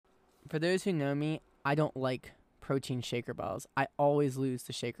For those who know me, I don't like protein shaker balls. I always lose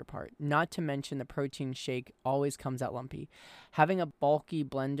the shaker part. Not to mention the protein shake always comes out lumpy. Having a bulky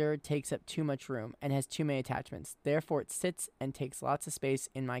blender takes up too much room and has too many attachments. Therefore, it sits and takes lots of space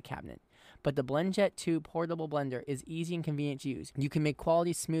in my cabinet. But the BlendJet 2 portable blender is easy and convenient to use. You can make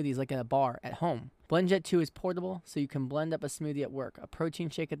quality smoothies like in a bar at home. BlendJet 2 is portable, so you can blend up a smoothie at work, a protein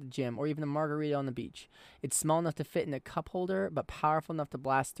shake at the gym, or even a margarita on the beach. It's small enough to fit in a cup holder, but powerful enough to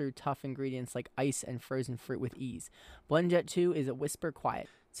blast through tough ingredients like ice and frozen fruit with ease. BlendJet 2 is a whisper quiet,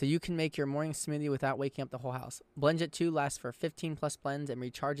 so you can make your morning smoothie without waking up the whole house. BlendJet 2 lasts for 15 plus blends and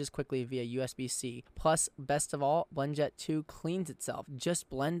recharges quickly via USB-C. Plus, best of all, BlendJet 2 cleans itself. Just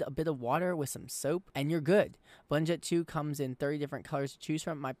blend a bit of water with some soap and you're good. BlendJet 2 comes in 30 different colors to choose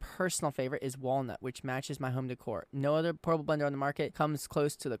from. My personal favorite is walnut, which matches my home decor. No other portable blender on the market comes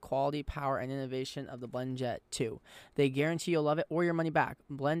close to the quality, power, and innovation of the BlendJet 2. They guarantee you'll love it or your money back.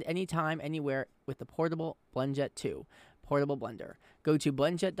 Blend anytime, anywhere with the portable BlendJet 2 portable blender. Go to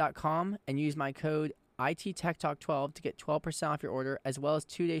blendjet.com and use my code ITTechTalk12 to get 12% off your order as well as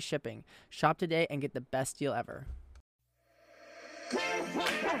 2-day shipping. Shop today and get the best deal ever.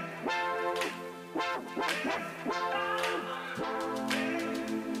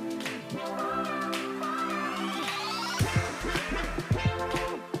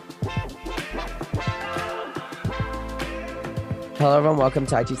 Hello, everyone. Welcome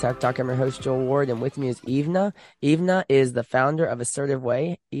to IT Tech Talk. I'm your host, Joel Ward, and with me is Ivna. Ivna is the founder of Assertive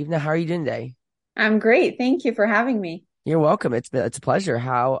Way. Ivna, how are you doing today? I'm great. Thank you for having me. You're welcome. It's a pleasure.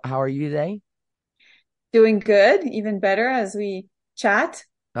 How are you today? Doing good, even better as we chat.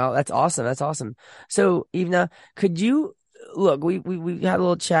 Oh, that's awesome. That's awesome. So, Ivna, could you look? We had a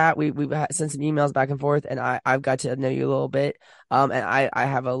little chat. We've sent some emails back and forth, and I've got to know you a little bit. And I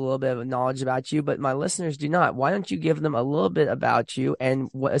have a little bit of knowledge about you, but my listeners do not. Why don't you give them a little bit about you and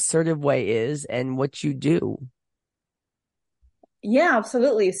what Assertive Way is and what you do? Yeah,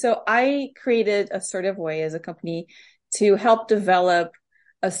 absolutely. So I created Assertive Way as a company to help develop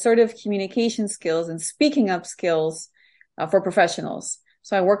assertive communication skills and speaking up skills for professionals.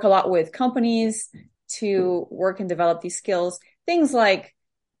 So I work a lot with companies to work and develop these skills. Things like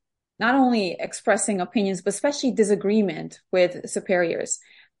not only expressing opinions, but especially disagreement with superiors,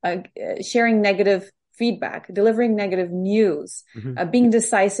 sharing negative feedback, delivering negative news, Hmm. being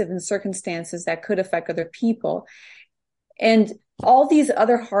decisive in circumstances that could affect other people. And all these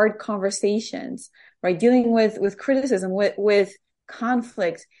other hard conversations, right? Dealing with criticism, with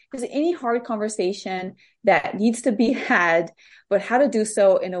conflict, is any hard conversation that needs to be had, but how to do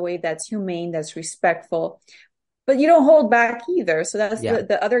so in a way that's humane, that's respectful, but you don't hold back either. So that's Yeah.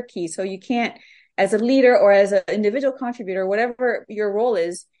 the other key. So you can't, as a leader or as an individual contributor, whatever your role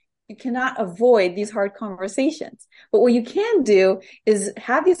is, you cannot avoid these hard conversations. But what you can do is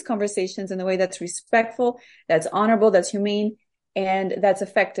have these conversations in a way that's respectful, that's honorable, that's humane, and that's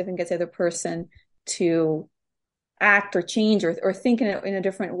effective and gets the other person to act or change or think in a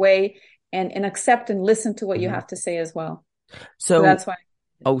different way and accept and listen to what you Hmm. have to say as well. So So, that's why.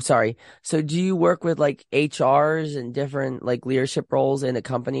 oh, sorry. So do you work with like HRs and different like leadership roles in a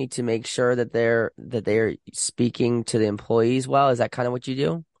company to make sure that they're speaking to the employees well? Is that kind of what you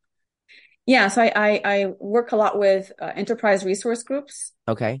do? Yeah, so I work a lot with enterprise resource groups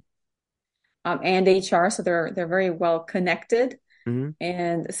Okay. and HR, so they're very well connected. Hmm.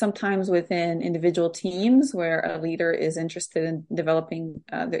 And sometimes within individual teams where a leader is interested in developing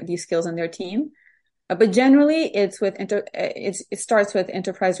these skills in their team. But generally, it starts with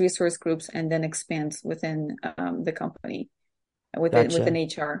enterprise resource groups and then expands within the company within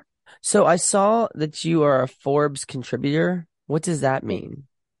Gotcha. HR. So I saw that you are a Forbes contributor. What does that mean?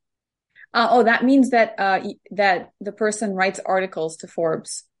 Oh, that means that the person writes articles to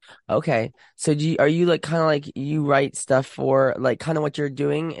Forbes. Okay. So are you like kind of like you write stuff for like kind of what you're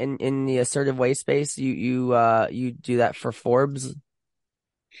doing in the assertive way space? You do that for Forbes?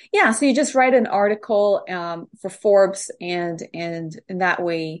 Yeah, so you just write an article for Forbes, and in that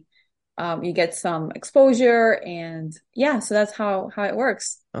way, you get some exposure, and yeah, so that's how it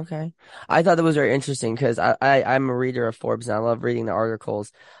works. Okay. I thought that was very interesting because I'm a reader of Forbes and I love reading the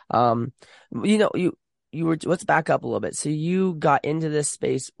articles. Um, you know, let's back up a little bit. So you got into this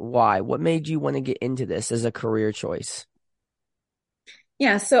space. Why? What made you want to get into this as a career choice?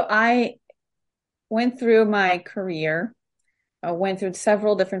 Yeah, so I went through my career. I went through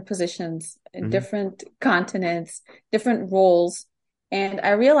several different positions in Hmm. different continents, different roles, and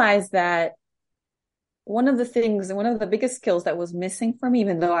I realized that one of the biggest skills that was missing for me,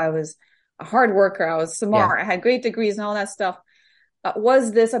 even though I was a hard worker, I was Yeah. smart, I had great degrees and all that stuff,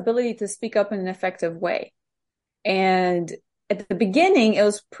 was this ability to speak up in an effective way. And at the beginning, it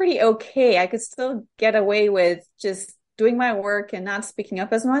was pretty okay. I could still get away with just doing my work and not speaking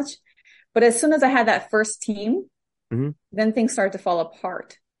up as much. But as soon as I had that first team, Hmm. then things started to fall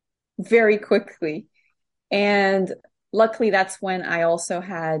apart very quickly. And luckily, that's when I also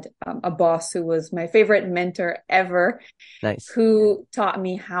had a boss who was my favorite mentor ever, Nice. who taught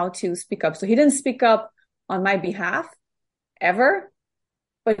me how to speak up. So he didn't speak up on my behalf ever,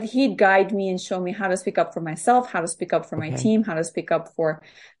 but he'd guide me and show me how to speak up for myself, how to speak up for my Okay. team, how to speak up for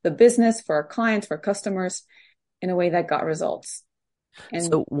the business, for our clients, for customers in a way that got results. And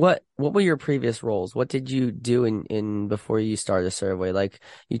So what were your previous roles? What did you do in before you started Servway? Like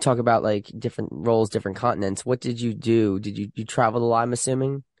you talk about like different roles, different continents. What did you do? Did you travel a lot, I'm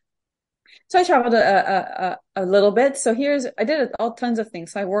assuming? so I traveled a little bit. So I did all tons of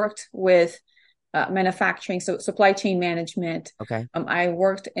things. So I worked with manufacturing, so supply chain management. Okay. I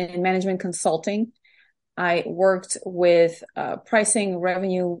worked in management consulting. I worked with pricing,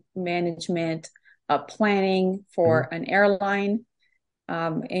 revenue management, planning Hmm. for an airline.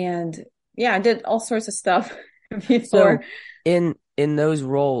 And yeah, I did all sorts of stuff before. So in those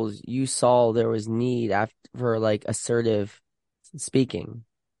roles, you saw there was need after for like assertive speaking.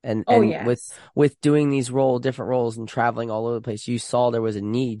 And Oh, with yes, doing these different roles and traveling all over the place, you saw there was a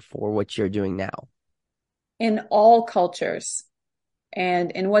need for what you're doing now. in all cultures.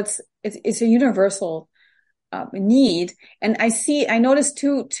 And it's a universal need. And I noticed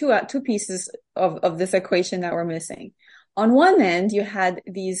two pieces of this equation that were missing. On one end, you had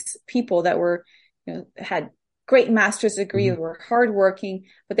these people that had great master's degree, Hmm. were hardworking,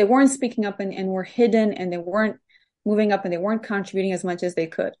 but they weren't speaking up and were hidden, and they weren't moving up, and they weren't contributing as much as they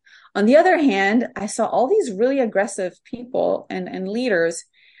could. On the other hand, I saw all these really aggressive people and leaders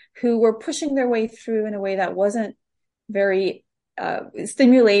who were pushing their way through in a way that wasn't very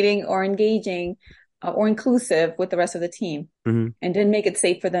stimulating or engaging or inclusive with the rest of the team, Hmm. and didn't make it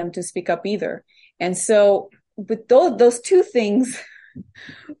safe for them to speak up either. And so with those two things,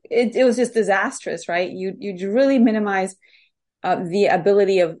 it was just disastrous, right? You really minimize the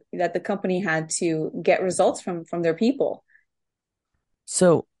ability of that the company had to get results from their people.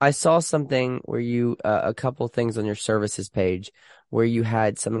 So I saw something where you a couple things on your services page where you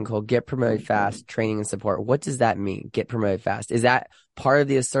had something called Get Promoted Fast Training and Support. What does that mean? Get promoted fast. Is that part of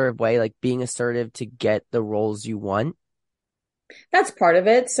the assertive way, like being assertive to get the roles you want? That's part of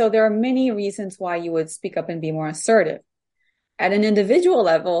it. So there are many reasons why you would speak up and be more assertive. At an individual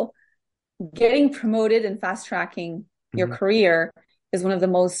level, getting promoted and fast tracking your Hmm. career is one of the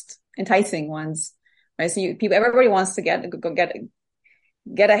most enticing ones, right? So everybody wants to get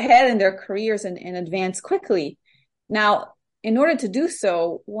ahead in their careers and advance quickly. Now, in order to do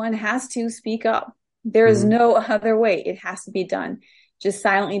so, one has to speak up. There is Hmm. no other way. It has to be done. Just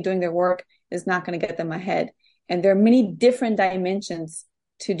silently doing their work is not going to get them ahead. And there are many different dimensions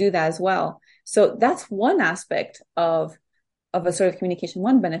to do that as well. So that's one aspect of a sort of communication,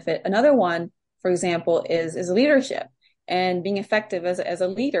 one benefit. Another one, for example, is leadership and being effective as a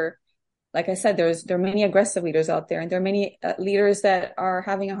leader. Like I said, there are many aggressive leaders out there, and there are many leaders that are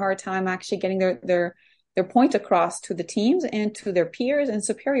having a hard time actually getting their point across to the teams and to their peers and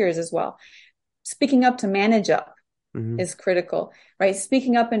superiors as well. Speaking up to manage up Hmm. is critical, right?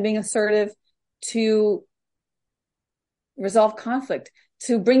 Speaking up and being assertive to resolve conflict,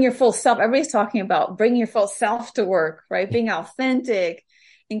 to bring your full self. Everybody's talking about bringing your full self to work, right? Being authentic,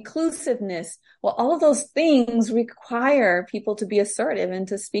 inclusiveness. Well, all of those things require people to be assertive and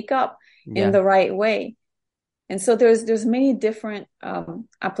to speak up in Yeah. the right way. And so there's many different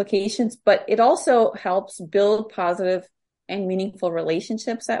applications, but it also helps build positive and meaningful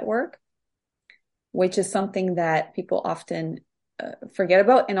relationships at work, which is something that people often forget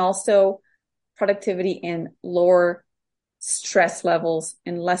about, and also productivity and lower stress levels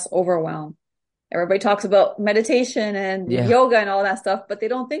and less overwhelm. Everybody talks about meditation and Yeah. yoga and all that stuff, but they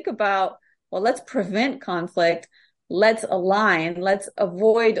don't think about, well, let's prevent conflict. Let's align. Let's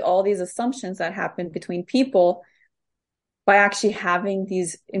avoid all these assumptions that happen between people by actually having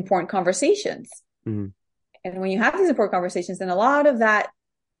these important conversations. Hmm. And when you have these important conversations, then a lot of that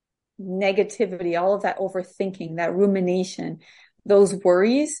negativity, all of that overthinking, that rumination, those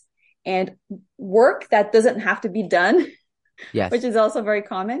worries and work that doesn't have to be done, which Yes. is also very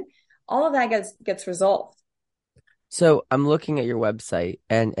common, all of that gets resolved. So I'm looking at your website,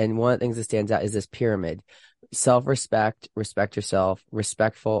 and one of the things that stands out is this pyramid: self-respect, respect yourself,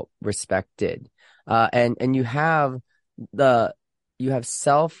 respectful, respected. And the you have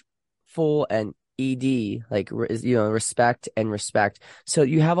self, full, and ed, like respect and respect. So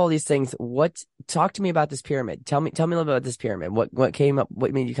you have all these things. Talk to me about this pyramid. Tell me a little bit about this pyramid. What came up?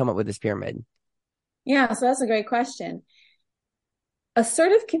 What made you come up with this pyramid? Yeah, so that's a great question.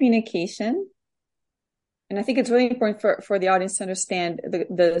 Assertive communication, and I think it's really important for the audience to understand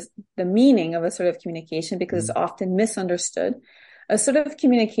the meaning of assertive communication because it's often misunderstood. Assertive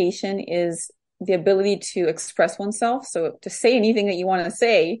communication is the ability to express oneself. So to say anything that you want to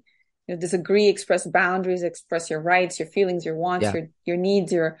say, disagree, express boundaries, express your rights, your feelings, your wants, Yeah. your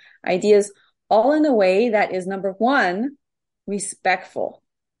needs, your ideas, all in a way that is, number one, respectful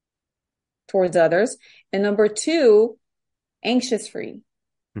towards others, and number two, anxious free.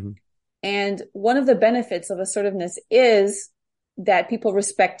 Mm-hmm. And one of the benefits of assertiveness is that people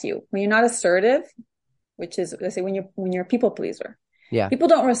respect you. When you're not assertive, which is, let's say, when you're a people pleaser, Yeah. people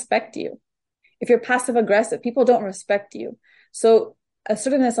don't respect you. If you're passive aggressive, people don't respect you. So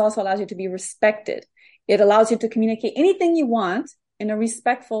assertiveness also allows you to be respected. It allows you to communicate anything you want in a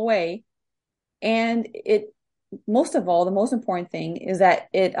respectful way. And most of all, the most important thing is that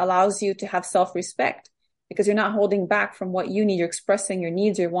it allows you to have self-respect because you're not holding back from what you need. You're expressing your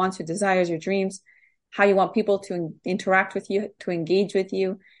needs, your wants, your desires, your dreams, how you want people to interact with you, to engage with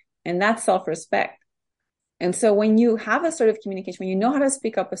you. And that's self-respect. And so when you have assertive communication, when you know how to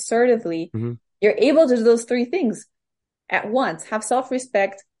speak up assertively, you're able to do those three things at once. Have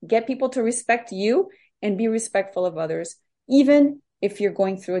self-respect, get people to respect you, and be respectful of others, even if you're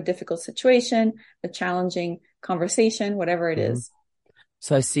going through a difficult situation, a challenging conversation, whatever it is.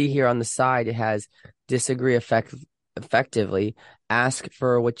 So I see here on the side, it has disagree effectively, ask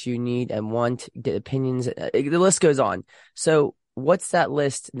for what you need and want, get opinions. The list goes on. So what's that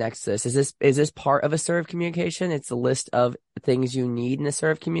list next to this? Is this part of assertive communication? It's a list of things you need in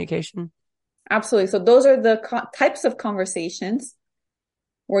assertive communication? Absolutely. So those are the types of conversations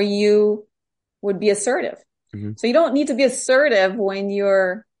where you would be assertive. So you don't need to be assertive when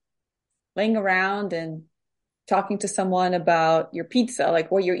you're laying around and talking to someone about your pizza, like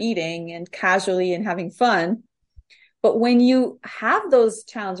what you're eating, and casually and having fun. But when you have those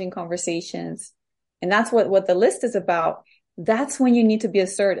challenging conversations, and that's what the list is about, that's when you need to be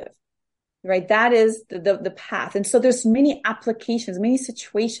assertive, right? That is the path. And so there's many applications, many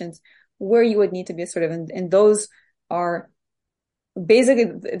situations where you would need to be assertive. And those are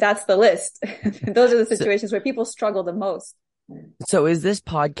basically, that's the list. Those are the situations where people struggle the most. So is this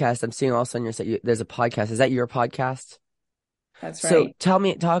podcast, I'm seeing also on your site, there's a podcast. Is that your podcast? That's So right. talk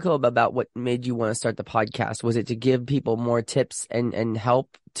a little bit about what made you want to start the podcast. Was it to give people more tips and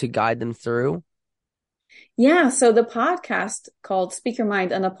help to guide them through? Yeah. So the podcast called Speak Your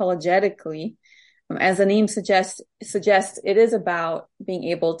Mind Unapologetically, as the name suggests, it is about being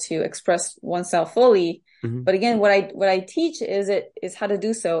able to express oneself fully. But again, what I teach is how to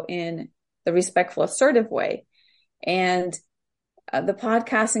do so in the respectful, assertive way. And the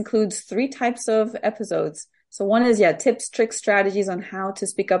podcast includes 3 types of episodes. So one is, tips, tricks, strategies on how to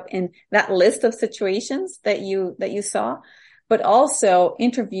speak up in that list of situations that you saw, but also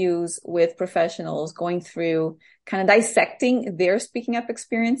interviews with professionals going through kind of dissecting their speaking up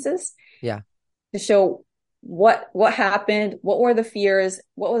experiences. Yeah. To show what happened, what were the fears,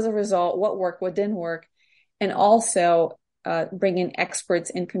 what was the result, what worked, what didn't work, and also bring in experts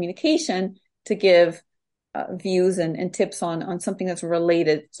in communication to give views and tips on something that's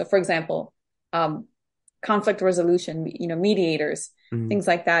related. So, for example, conflict resolution, mediators, things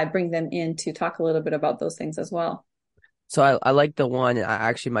like that. Bring them in to talk a little bit about those things as well. So I like the one, and I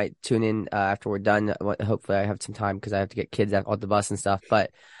actually might tune in after we're done. Hopefully I have some time because I have to get kids off the bus and stuff.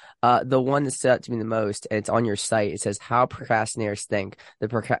 But the one that stood out to me the most, and it's on your site, it says How Procrastinators Think, the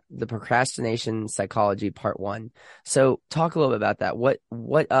Procrastination Psychology Part 1. So talk a little bit about that.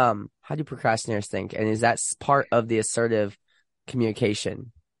 How do procrastinators think? And is that part of the assertive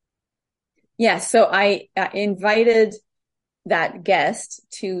communication? Yeah, so I invited that guest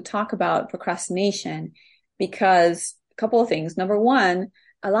to talk about procrastination because a couple of things. Number one,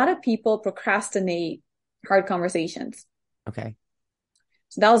 a lot of people procrastinate hard conversations. Okay.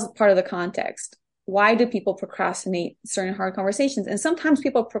 So that was part of the context. Why do people procrastinate certain hard conversations? And sometimes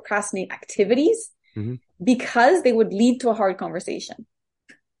people procrastinate activities because they would lead to a hard conversation,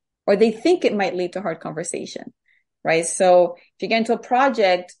 or they think it might lead to a hard conversation, right? So if you get into a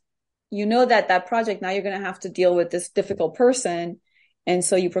project, you know that project, now you're going to have to deal with this difficult person. And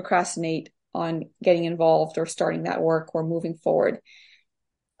so you procrastinate on getting involved or starting that work or moving forward.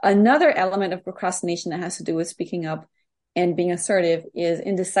 Another element of procrastination that has to do with speaking up and being assertive is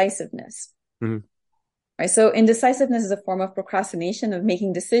indecisiveness. Right? So indecisiveness is a form of procrastination of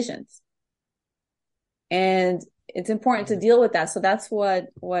making decisions. And it's important to deal with that. So that's what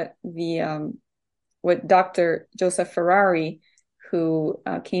Dr. Joseph Ferrari, who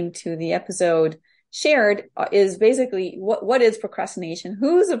came to the episode, shared is basically what is procrastination?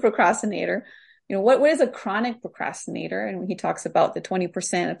 Who's a procrastinator? what is a chronic procrastinator? And he talks about the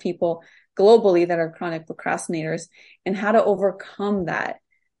 20% of people globally that are chronic procrastinators and how to overcome that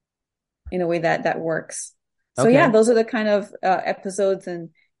in a way that works. So Okay. yeah, those are the kind of episodes and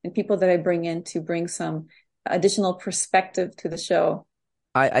people that I bring in to bring some additional perspective to the show.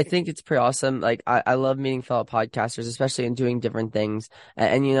 I think it's pretty awesome. Like I love meeting fellow podcasters, especially in doing different things.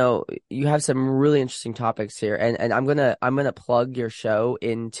 And you have some really interesting topics here. And I'm gonna plug your show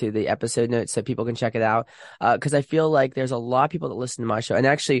into the episode notes so people can check it out. Because I feel like there's a lot of people that listen to my show. And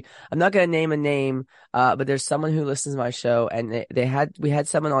actually, I'm not gonna name a name, but there's someone who listens to my show, and we had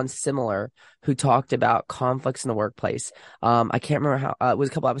someone on similar who talked about conflicts in the workplace. I can't remember how, it was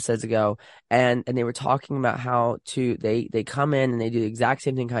a couple episodes ago, and they were talking about how they come in and they do the exact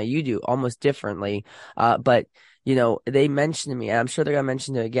same thing how you do, almost differently. But they mentioned to me, and I'm sure they're gonna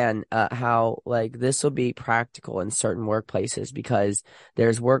mention it again, how like this will be practical in certain workplaces, because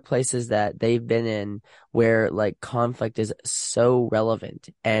there's workplaces that they've been in where like conflict is so relevant,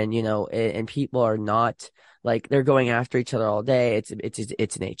 and and people are not like they're going after each other all day. It's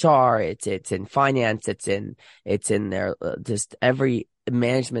in HR, it's in finance, it's in their just every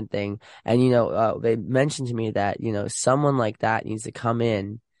management thing. And they mentioned to me that someone like that needs to come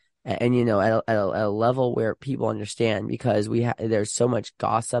in and at a level where people understand, because there's so much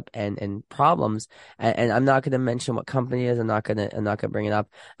gossip and problems. And I'm not going to mention what company it is. I'm not going to bring it up.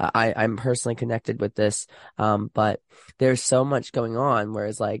 I'm personally connected with this, but there's so much going on.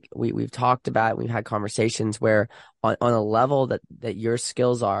 Whereas like we've talked about, we've had conversations where on a level that your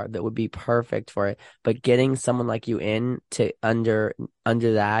skills are that would be perfect for it, but getting someone like you in to under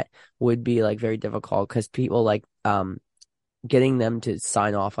that would be like very difficult, because people like getting them to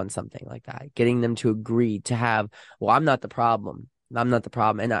sign off on something like that, getting them to agree to have, well, I'm not the problem. I'm not the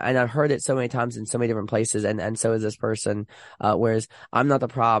problem. And I've heard it so many times in so many different places. And so is this person. Whereas I'm not the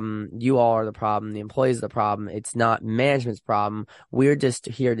problem. You all are the problem. The employees are the problem. It's not management's problem. We're just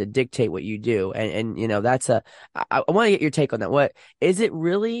here to dictate what you do. And that's I want to get your take on that. What is it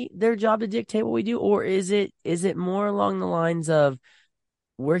really their job to dictate what we do? Or is it more along the lines of,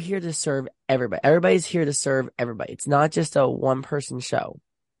 we're here to serve everybody. Everybody's here to serve everybody. It's not just a one person show.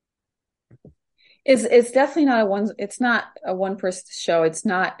 It's definitely not a one person show. It's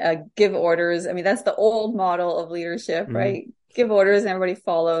not give orders. I mean, that's the old model of leadership, right? Give orders and everybody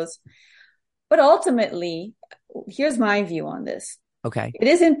follows. But ultimately, here's my view on this. Okay. It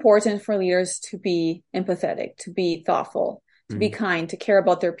is important for leaders to be empathetic, to be thoughtful, to be kind, to care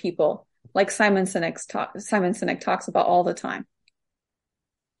about their people, like Simon Sinek talks about all the time.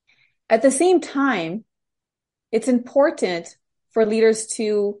 At the same time, it's important for leaders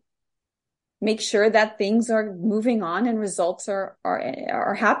to make sure that things are moving on and results are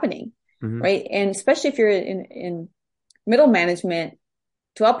happening, right? And especially if you're in middle management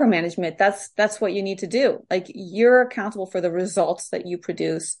to upper management, that's what you need to do. Like, you're accountable for the results that you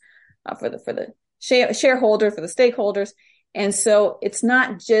produce for the shareholder, for the stakeholders. And so it's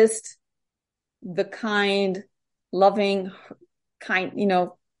not just the kind, loving,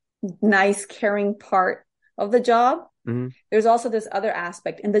 nice, caring part of the job. There's also this other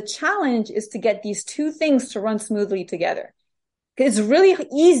aspect. And the challenge is to get these two things to run smoothly together. It's really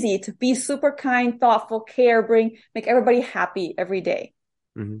easy to be super kind, thoughtful, make everybody happy every day.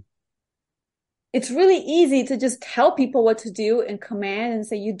 It's really easy to just tell people what to do and command and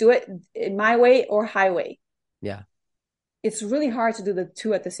say, you do it in my way or highway. Yeah. It's really hard to do the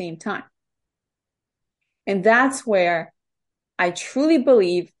two at the same time. And that's where I truly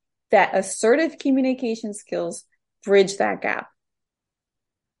believe that assertive communication skills bridge that gap.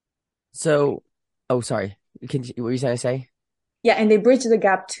 So, sorry. What were you trying to say? Yeah, and they bridge the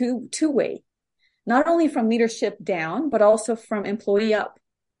gap two-way, not only from leadership down, but also from employee up.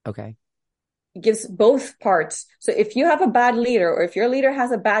 Okay. It gives both parts. So if you have a bad leader, or if your leader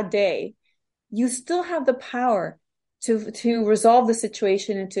has a bad day, you still have the power to resolve the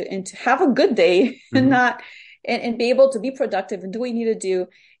situation and to have a good day and be able to be productive and do what you need to do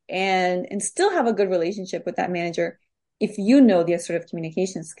and still have a good relationship with that manager if you know the assertive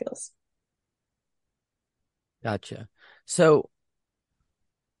communication skills. Gotcha. So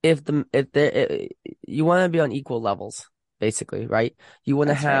if you want to be on equal levels, basically, right? You want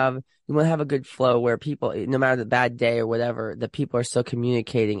to have a good flow where people, no matter the bad day or whatever, the people are still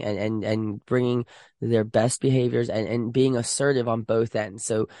communicating and bringing their best behaviors and being assertive on both ends.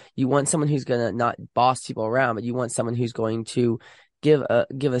 So you want someone who's going to not boss people around, but you want someone who's going to give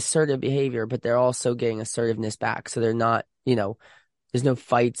assertive behavior, but they're also getting assertiveness back. So they're not, there's no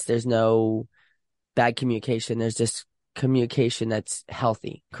fights, there's no bad communication. There's just communication that's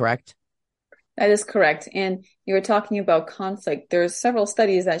healthy, correct? That is correct. And you were talking about conflict. There's several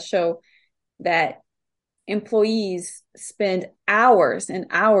studies that show that employees spend hours and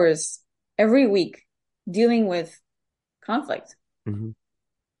hours every week dealing with conflict,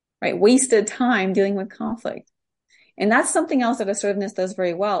 right? Wasted time dealing with conflict. And that's something else that assertiveness does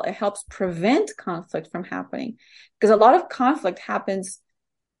very well. It helps prevent conflict from happening, because a lot of conflict happens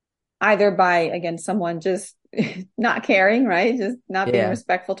either by, again, someone just not caring, right? Just not being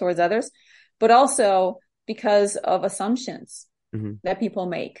respectful towards others, but also because of assumptions that people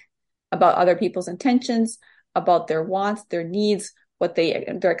make about other people's intentions, about their wants, their needs, what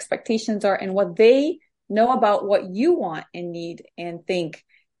their expectations are, and what they know about what you want and need and think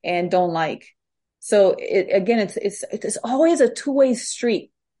and don't like. So it's always a two-way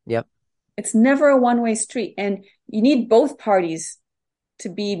street. Yep. It's never a one-way street. And you need both parties to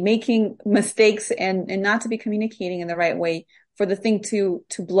be making mistakes and not to be communicating in the right way for the thing to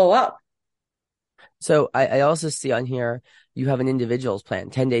blow up. So I also see on here, you have an individuals plan,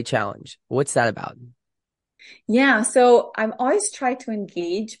 10-day challenge. What's that about? Yeah. So I'm always trying to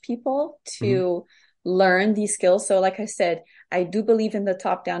engage people to learn these skills. So like I said, I do believe in the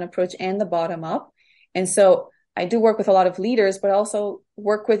top-down approach and the bottom-up. And so I do work with a lot of leaders, but also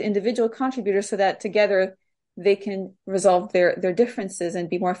work with individual contributors so that together they can resolve their differences and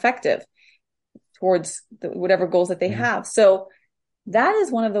be more effective towards whatever goals that they have. So that is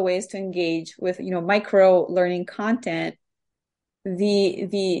one of the ways to engage with, micro learning content, the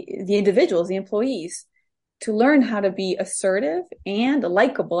individuals, the employees, to learn how to be assertive and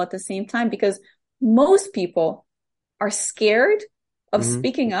likable at the same time, because most people are scared of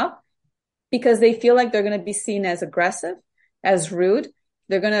speaking up because they feel like they're going to be seen as aggressive, as rude.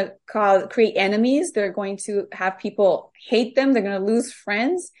 They're going to create enemies. They're going to have people hate them. They're going to lose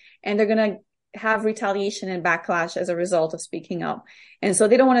friends, and they're going to have retaliation and backlash as a result of speaking up. And so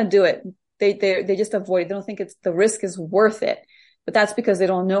they don't want to do it. They just avoid it. They don't think the risk is worth it. But that's because they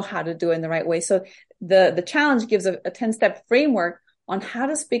don't know how to do it in the right way. So the challenge gives a 10-step framework on how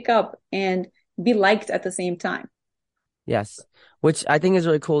to speak up and be liked at the same time. Yes, which I think is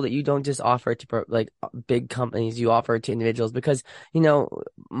really cool that you don't just offer it to big companies, you offer it to individuals, because,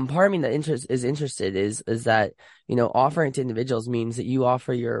 part of me that is interested is that, offering it to individuals means that you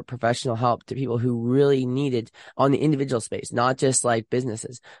offer your professional help to people who really need it on the individual space, not just like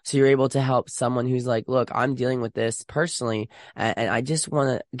businesses. So you're able to help someone who's like, look, I'm dealing with this personally, and I just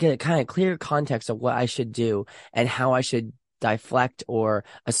want to get a kind of clear context of what I should do and how I should deflect or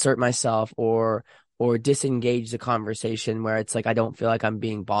assert myself or disengage the conversation where it's like I don't feel like I'm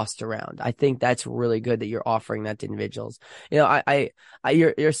being bossed around. I think that's really good that you're offering that to individuals.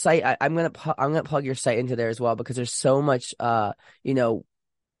 Your site. I'm gonna plug your site into there as well, because there's so much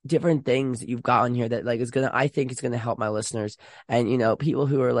different things that you've got on here that I think it's gonna help my listeners and people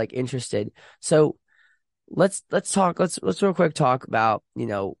who are like interested. So let's real quick talk about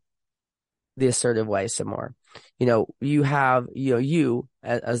the assertive way some more. You have, you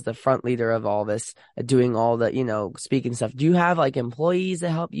as the front leader of all this, doing all the, speaking stuff. Do you have like employees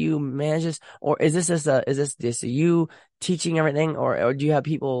that help you manage this? Or is this just you teaching everything? Or do you have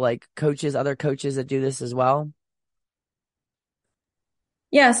people like coaches, other coaches that do this as well?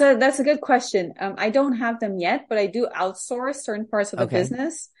 Yeah, so that's a good question. I don't have them yet, but I do outsource certain parts of the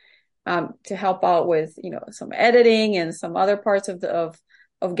business to help out with, some editing and some other parts of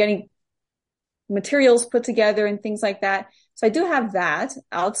getting materials put together and things like that. So I do have that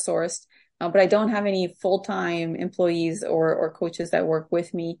outsourced, but I don't have any full-time employees or coaches that work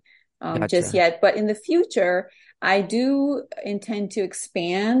with me just yet. But in the future, I do intend to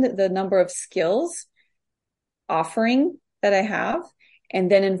expand the number of skills offering that I have,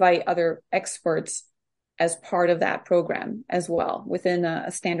 and then invite other experts as part of that program as well within a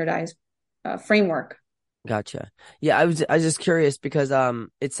standardized framework. Gotcha. Yeah, I was just curious because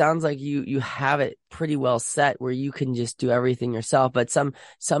it sounds like you have it pretty well set where you can just do everything yourself. But some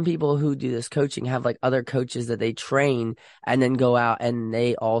people who do this coaching have like other coaches that they train and then go out and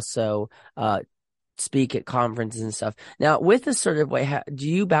they also speak at conferences and stuff. Now, with this sort of way, do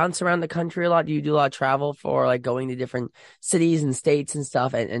you bounce around the country a lot? Do you do a lot of travel for like going to different cities and states and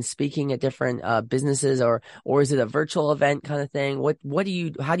stuff and speaking at different businesses, or is it a virtual event kind of thing?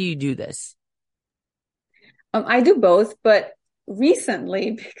 How do you do this? I do both, but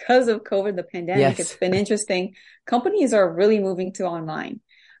recently, because of COVID, the pandemic, It's been interesting. Companies are really moving to online,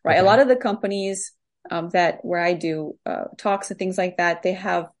 right? A lot of the companies where I do talks and things like that, they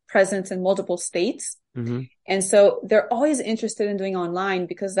have presence in multiple states. And so they're always interested in doing online,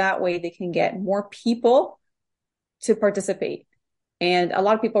 because that way they can get more people to participate. And a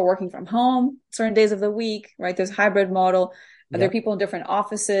lot of people are working from home certain days of the week, right? There's a hybrid model. There are people in different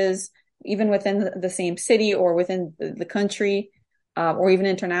offices, even within the same city or within the country. or even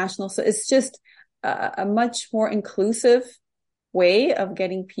international. So it's just a much more inclusive way of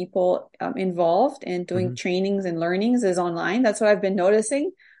getting people involved and doing trainings and learnings is online. That's what I've been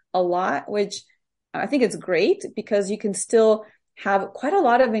noticing a lot, which I think it's great because you can still have quite a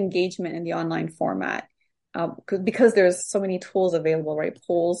lot of engagement in the online format because there's so many tools available, right?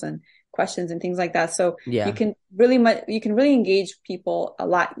 Polls and questions and things like that. So Yeah. you can really engage people a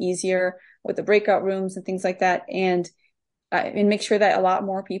lot easier with the breakout rooms and things like that, and make sure that a lot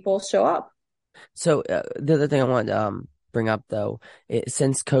more people show up. So the other thing I wanted to bring up though,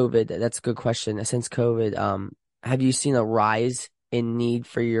 since COVID, that's a good question. Since COVID, have you seen a rise in need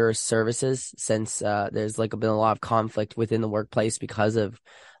for your services since there's like been a lot of conflict within the workplace because of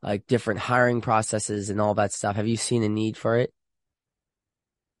like different hiring processes and all that stuff? Have you seen a need for it?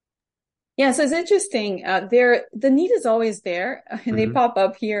 Yeah, so it's interesting. The need is always there, and they Hmm. pop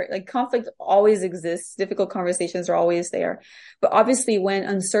up here. Like conflict always exists. Difficult conversations are always there. But obviously, when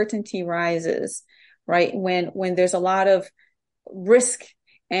uncertainty rises, right? When there's a lot of risk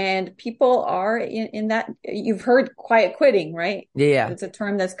and people are in that, you've heard quiet quitting, right? Yeah. It's a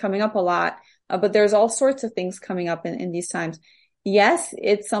term that's coming up a lot, but there's all sorts of things coming up in these times. Yes,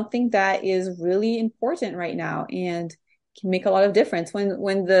 it's something that is really important right now and can make a lot of difference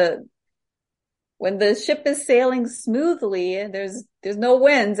when the ship is sailing smoothly, there's no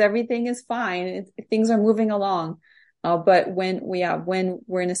winds, everything is fine, things are moving along. But when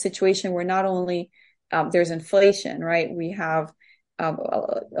we're in a situation where not only there's inflation, right? We have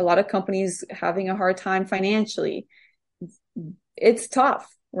a lot of companies having a hard time financially. It's tough,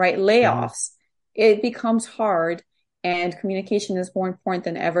 right? Hmm. Layoffs. It becomes hard, and communication is more important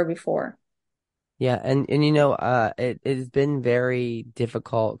than ever before. Yeah, and you know, it's been very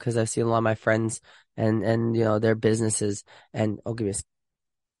difficult because I've seen a lot of my friends and you know their businesses and oh, give me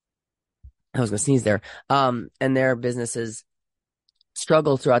a, I was gonna sneeze there. And their businesses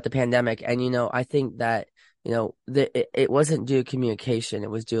struggle throughout the pandemic. And, you know, I think that, you know, it wasn't due to communication. It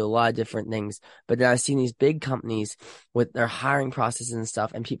was due to a lot of different things. But then I've seen these big companies with their hiring processes and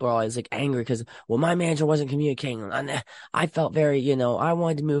stuff, and people are always like angry because, well, my manager wasn't communicating. And I felt very, you know, I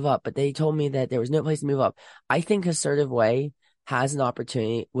wanted to move up, but they told me that there was no place to move up. I think Assertive Way has an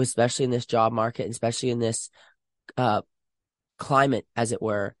opportunity, especially in this job market, especially in this uh climate, as it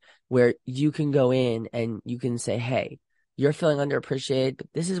were, where you can go in and you can say, hey, you're feeling underappreciated, but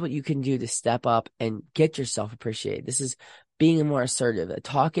this is what you can do to step up and get yourself appreciated. This is being more assertive,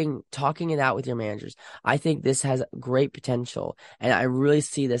 talking it out with your managers. I think this has great potential, and I really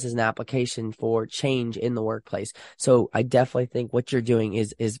see this as an application for change in the workplace. So I definitely think what you're doing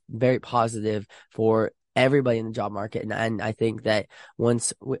is very positive for everybody in the job market. And I think that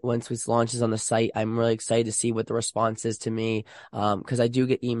once this launches on the site, I'm really excited to see what the response is to me. Because I do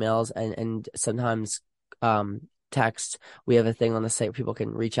get emails and sometimes text. We have a thing on the site where people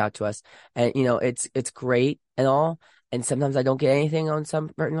can reach out to us, and you know it's great and all. And sometimes I don't get anything on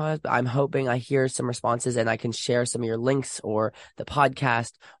some certain ones, but I'm hoping I hear some responses and I can share some of your links or the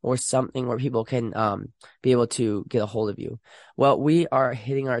podcast or something where people can be able to get a hold of you. Well, we are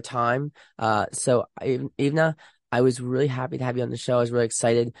hitting our time. So Ivna, I was really happy to have you on the show. I was really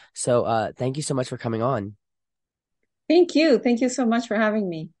excited. So thank you so much for coming on. Thank you. Thank you so much for having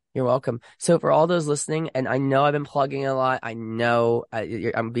me. You're welcome. So for all those listening, and I know I've been plugging a lot. I know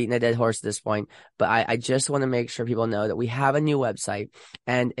I'm beating a dead horse at this point, but I just want to make sure people know that we have a new website,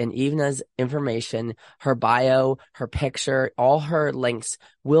 and Ivna's information, her bio, her picture, all her links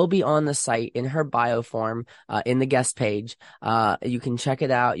will be on the site in her bio form, in the guest page. You can check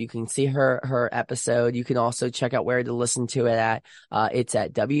it out. You can see her episode. You can also check out where to listen to it at. It's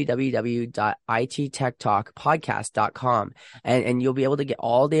at www.ittechtalkpodcast.com, and you'll be able to get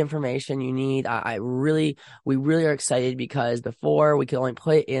all the information you need. We really are excited because before we could only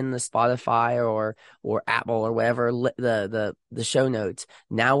put it in the Spotify or Apple or whatever the show notes.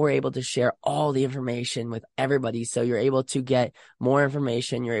 Now we're able to share all the information with everybody, so you're able to get more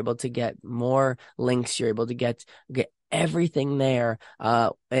information. You're able to get more links. You're able to get everything there,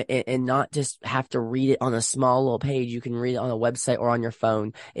 and not just have to read it on a small little page. You can read it on a website or on your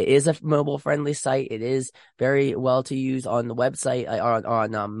phone. It is a mobile friendly site. It is very well to use on the website,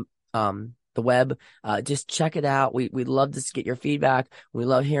 on the web. Just check it out. We'd love to get your feedback. We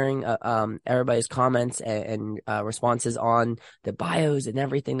love hearing everybody's comments and responses on the bios and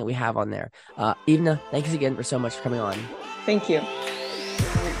everything that we have on there. Ivna, thanks again for so much for coming on. Thank you.